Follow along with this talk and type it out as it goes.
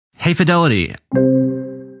Hey, Fidelity,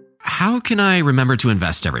 how can I remember to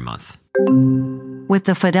invest every month? With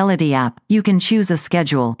the Fidelity app, you can choose a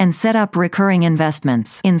schedule and set up recurring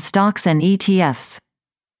investments in stocks and ETFs.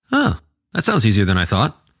 Oh, that sounds easier than I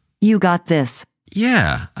thought. You got this.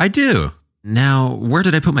 Yeah, I do. Now, where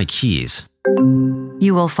did I put my keys?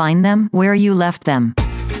 You will find them where you left them.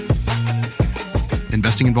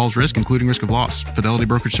 Investing involves risk, including risk of loss. Fidelity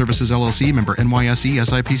Brokerage Services, LLC, member NYSE,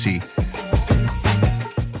 SIPC.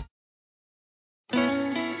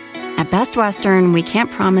 At Best Western, we can't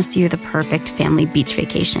promise you the perfect family beach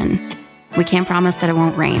vacation. We can't promise that it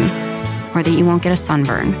won't rain, or that you won't get a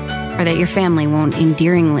sunburn, or that your family won't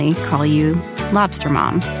endearingly call you Lobster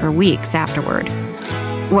Mom for weeks afterward.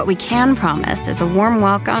 What we can promise is a warm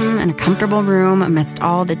welcome and a comfortable room amidst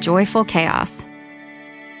all the joyful chaos.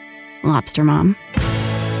 Lobster Mom.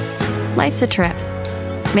 Life's a trip.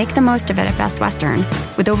 Make the most of it at Best Western,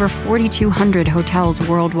 with over 4,200 hotels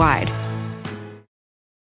worldwide.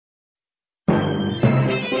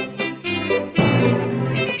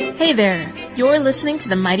 Hey there, you're listening to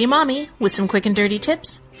The Mighty Mommy with some quick and dirty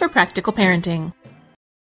tips for practical parenting.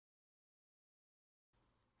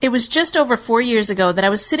 It was just over 4 years ago that I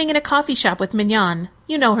was sitting in a coffee shop with Mignon,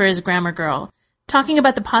 you know her as Grammar Girl, talking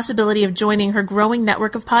about the possibility of joining her growing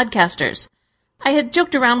network of podcasters. I had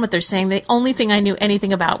joked around with her saying the only thing I knew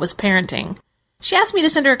anything about was parenting. She asked me to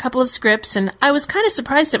send her a couple of scripts, and I was kind of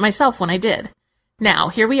surprised at myself when I did. Now,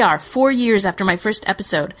 here we are, 4 years after my first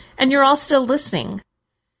episode, and you're all still listening.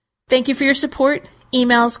 Thank you for your support,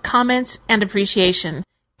 emails, comments, and appreciation.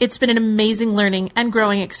 It's been an amazing learning and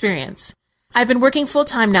growing experience. I've been working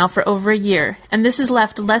full-time now for over a year, and this has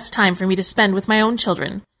left less time for me to spend with my own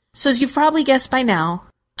children. So as you've probably guessed by now,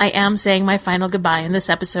 I am saying my final goodbye in this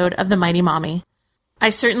episode of The Mighty Mommy. I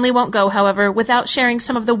certainly won't go, however, without sharing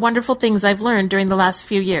some of the wonderful things I've learned during the last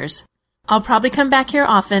few years. I'll probably come back here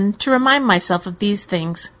often to remind myself of these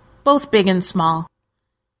things, both big and small.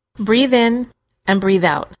 Breathe in and breathe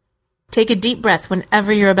out. Take a deep breath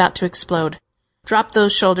whenever you're about to explode. Drop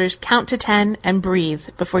those shoulders, count to 10, and breathe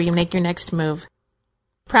before you make your next move.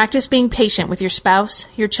 Practice being patient with your spouse,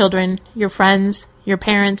 your children, your friends, your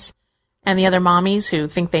parents, and the other mommies who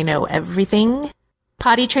think they know everything.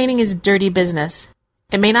 Potty training is dirty business.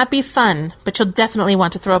 It may not be fun, but you'll definitely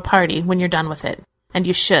want to throw a party when you're done with it. And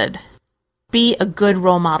you should. Be a good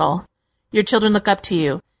role model. Your children look up to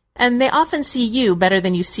you, and they often see you better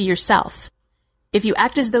than you see yourself. If you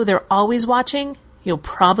act as though they're always watching, you'll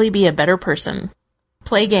probably be a better person.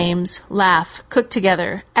 Play games, laugh, cook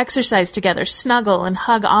together, exercise together, snuggle and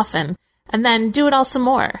hug often, and then do it all some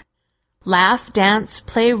more. Laugh, dance,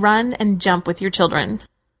 play, run, and jump with your children.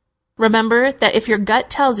 Remember that if your gut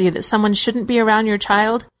tells you that someone shouldn't be around your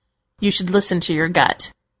child, you should listen to your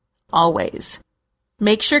gut. Always.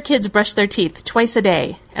 Make sure kids brush their teeth twice a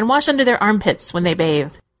day and wash under their armpits when they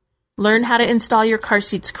bathe. Learn how to install your car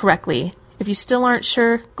seats correctly. If you still aren't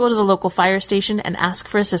sure, go to the local fire station and ask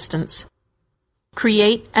for assistance.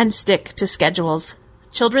 Create and stick to schedules.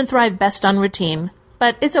 Children thrive best on routine,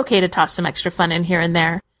 but it's okay to toss some extra fun in here and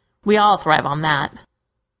there. We all thrive on that.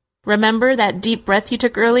 Remember that deep breath you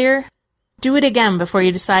took earlier? Do it again before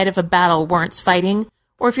you decide if a battle warrants fighting,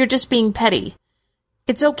 or if you're just being petty.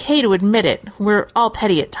 It's okay to admit it. We're all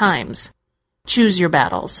petty at times. Choose your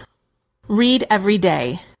battles. Read every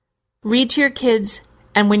day. Read to your kids,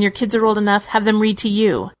 and when your kids are old enough, have them read to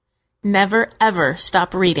you. Never, ever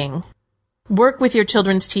stop reading. Work with your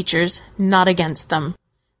children's teachers, not against them.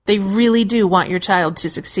 They really do want your child to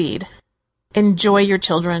succeed. Enjoy your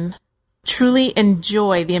children. Truly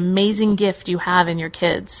enjoy the amazing gift you have in your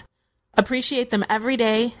kids. Appreciate them every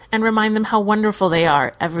day and remind them how wonderful they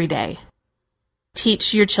are every day.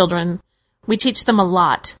 Teach your children. We teach them a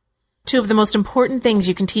lot. 2 of the most important things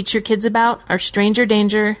you can teach your kids about are stranger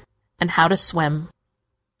danger and how to swim.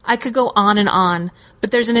 I could go on, but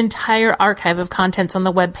there's an entire archive of contents on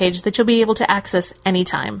the webpage that you'll be able to access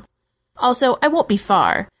anytime. Also, I won't be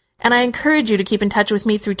far, and I encourage you to keep in touch with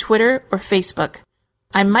me through Twitter or Facebook.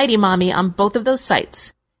 I'm Mighty Mommy on both of those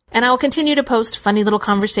sites, and I will continue to post funny little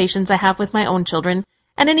conversations I have with my own children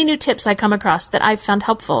and any new tips I come across that I've found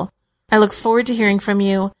helpful. I look forward to hearing from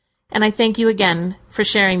you, and I thank you again for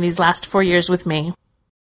sharing these last 4 years with me.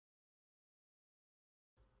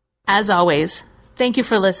 As always, thank you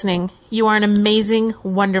for listening. You are an amazing,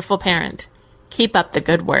 wonderful parent. Keep up the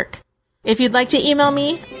good work. If you'd like to email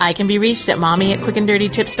me, I can be reached at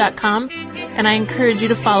mommy@quickanddirtytips.com, and I encourage you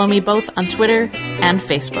to follow me both on Twitter and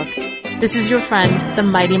Facebook. This is your friend, the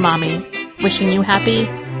Mighty Mommy, wishing you happy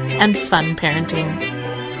and fun parenting.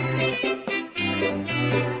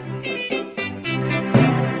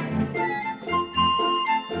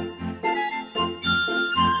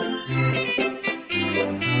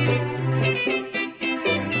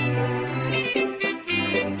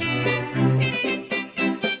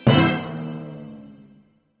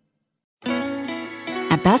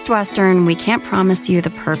 Best Western, we can't promise you the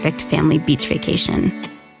perfect family beach vacation.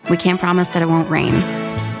 We can't promise that it won't rain,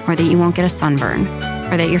 or that you won't get a sunburn,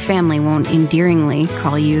 or that your family won't endearingly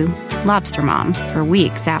call you Lobster Mom for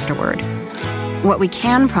weeks afterward. What we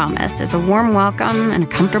can promise is a warm welcome and a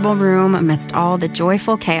comfortable room amidst all the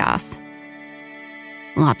joyful chaos.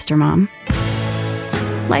 Lobster Mom.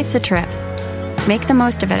 Life's a trip. Make the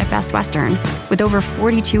most of it at Best Western, with over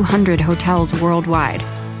 4,200 hotels worldwide.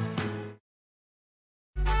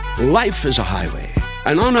 Life is a highway,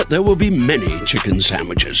 and on it there will be many chicken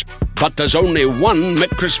sandwiches. But there's only one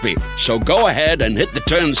McCrispy. So go ahead and hit the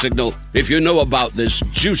turn signal if you know about this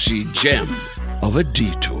juicy gem of a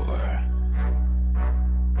detour.